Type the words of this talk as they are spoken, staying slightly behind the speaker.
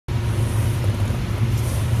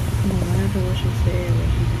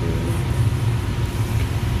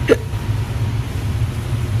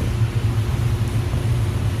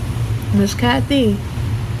Miss Kathy.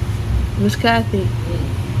 Miss Kathy.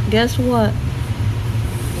 Guess what?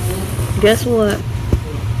 Guess what?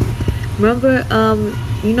 Remember,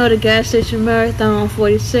 you know the gas station Marathon on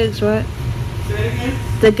 46, right? Say it again?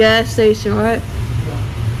 The gas station, right?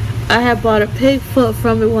 Yeah. I had bought a pig foot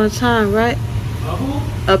from it one time, right?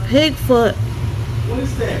 Who? A pig foot. What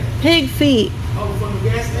is that? Pig feet. Oh, from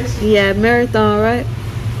the gas station? Yeah, Marathon, right?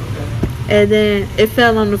 Okay. And then it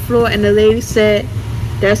fell on the floor, and the lady said,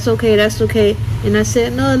 that's okay, that's okay. And I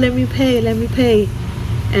said, no, let me pay, let me pay.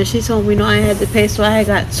 And she told me, no, I had to pay, so I had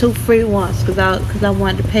got 2 free ones because I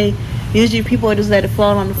wanted to pay. Usually people just let it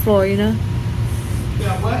fall on the floor, you know?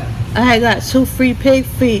 Yeah, what? I had got 2 free pig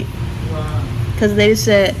feet Wow. because they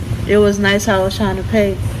said it was nice how I was trying to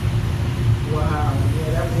pay. Wow.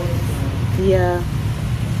 Yeah, that was Yeah.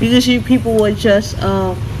 Usually people would just,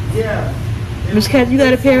 yeah. Miss Cat, you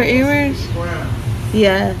got a pair of earrings? Brown.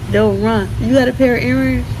 Yeah, they'll run. You got a pair of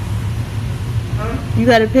earrings? Huh? You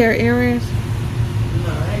got a pair of earrings? No,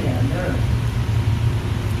 I ain't got none.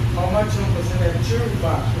 All my junk was in that jewelry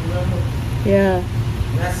box, remember? Yeah.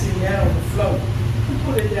 And I seen that on the floor.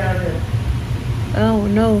 Who put it down there? I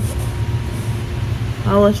don't know.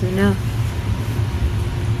 I wasn't there.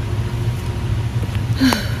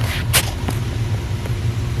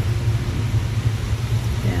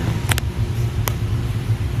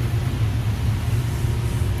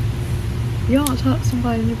 Y'all talk to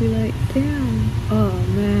somebody and they be like, damn, oh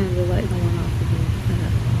man, the light going off again.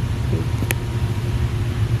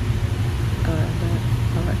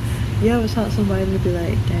 Alright. You ever talk to somebody and they be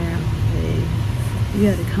like, damn, hey, you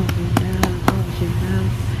had to come me now, how was you now?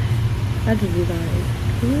 I just be like,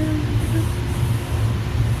 really?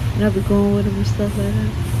 And I be going with them and stuff like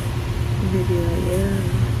that. And they be like,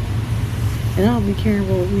 yeah. And I don't be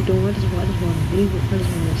caring what we doing, I just want to be with them. I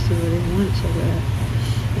just want to see what they want so bad.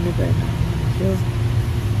 And they be like, no.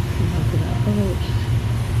 And I'll be like, oh,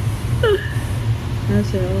 and I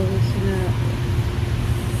said, oh, snap.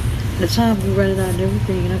 The time be running out and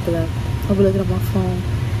everything, and I'll be looking at my phone.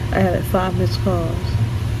 I had like 5 missed calls,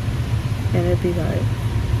 and it'd be like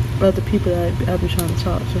other people that I'd be trying to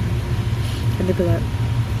talk to, and they'd be like,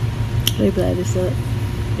 this up.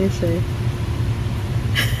 They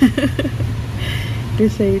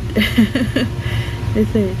say, they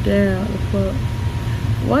say, damn, the fuck.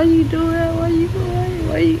 Why you do that? Why you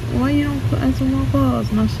don't answer my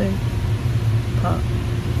calls? And I say, Pop,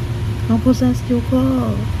 I'm supposed to answer your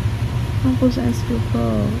call. I'm supposed to answer your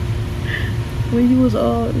call. When you was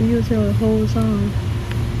here the whole time.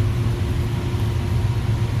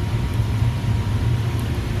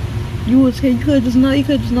 You could just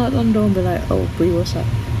knock on the door and be like, oh, Bree, what's up?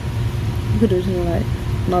 You could just like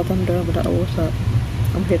knock on the door and be like, oh, what's up?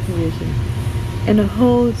 I'm here to visit you. And the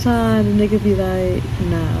whole time, the nigga be like,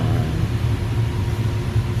 nah.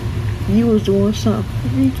 You was doing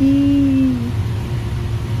something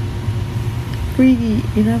freaky.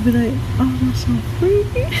 And I be like, I was doing something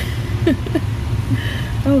freaky.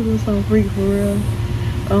 I was doing something freaky for real.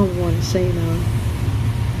 I don't want to say no. I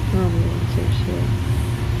don't want to say shit.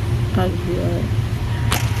 I just be like,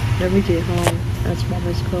 let me get home. That's my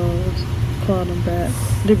missed calls. Call them back.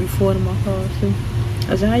 They be forwarding my calls too.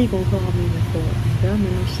 I said, how you gonna call me and forward me? That don't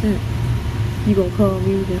make no sense. You gonna call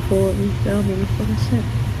me and forward me? That don't make no fucking sense.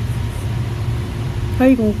 How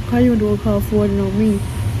you gonna do a call forwarding on me?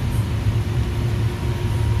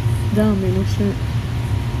 That don't make no sense.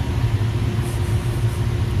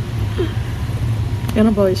 And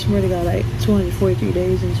I'm always swear to God, like 243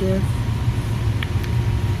 days in jail.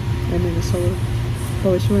 In Minnesota.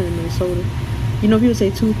 Always swear in Minnesota. You know, people say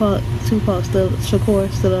Tupac Shakur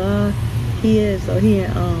still alive. He is, though. He in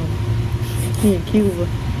Cuba.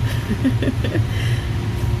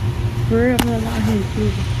 For real, I'm not he in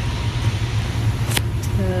Cuba.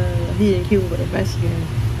 He in Cuba with the Mexicans.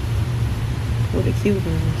 With the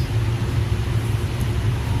Cubans.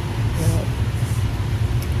 Well,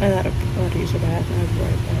 I gotta use the bathroom. I'll be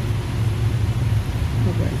right back.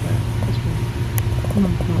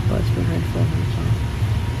 My butt's been hurting for a long time.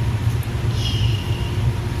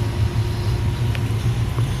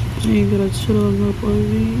 You ain't gonna chill up on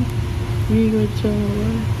me. You ain't gonna chill up.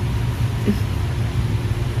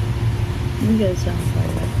 You gotta sound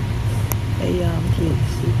like that. Hey, y'all, I'm kidding.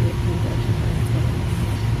 Secret production.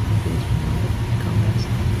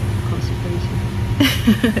 Constipation.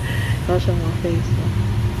 I'll show my face, though.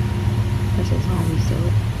 That's just homie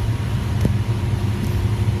stuff.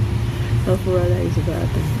 No, for real, that is a bad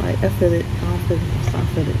thing. Like, I feel it. I don't feel it. I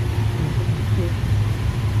feel it.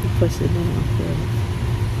 You push it, then I feel it.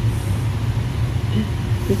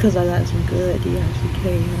 Because I got some good DRCK,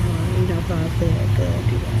 you know, if I feel that good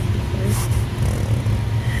DRCK.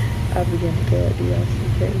 I begin to go at the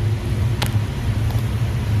DLCK.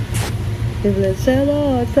 They be like, sell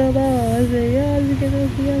on. I say, yeah, you get those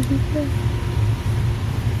DLCK.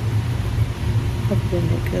 I begin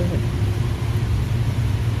to go.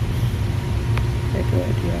 They go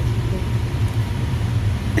at DLCK.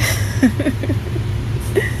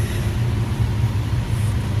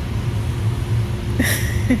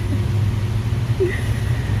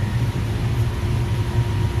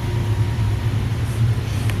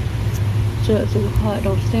 Just too hot,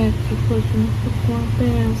 don't stand too close to one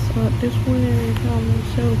fans up this way. Come on,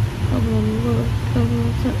 show, come on, look, come on,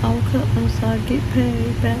 I'll cut inside, get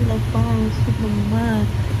paid, bad love bombs, keep my mind.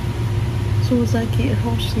 As soon as I get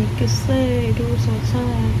home, she can say, do it on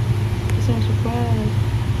time. It's on surprise.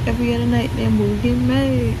 Every other night, that movie get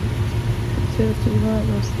made. Still too hot,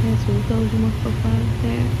 don't stand too close, you motherfucker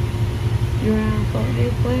stand. You're around, fuck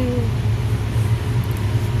this way.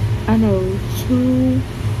 I know 2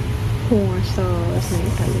 porn stars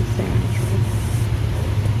named Alexandra.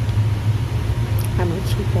 I know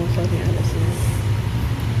 2 porn stars named Alexandra.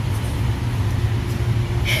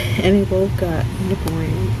 And they both got nipple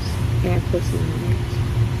rings and pussy rings.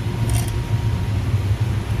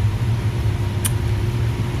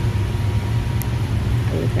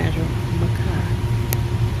 Alexandra Makai.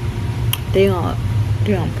 They on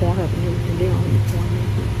Pornhub and everything. They on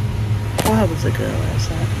Pornhub. Pornhub was a good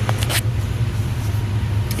website.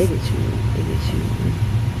 They get you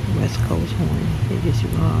West Coast horny. They get you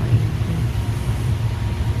hard.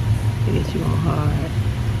 They get you on hard.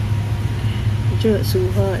 But you're too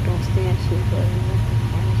hard, don't stand too hard.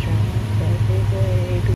 I'm trying to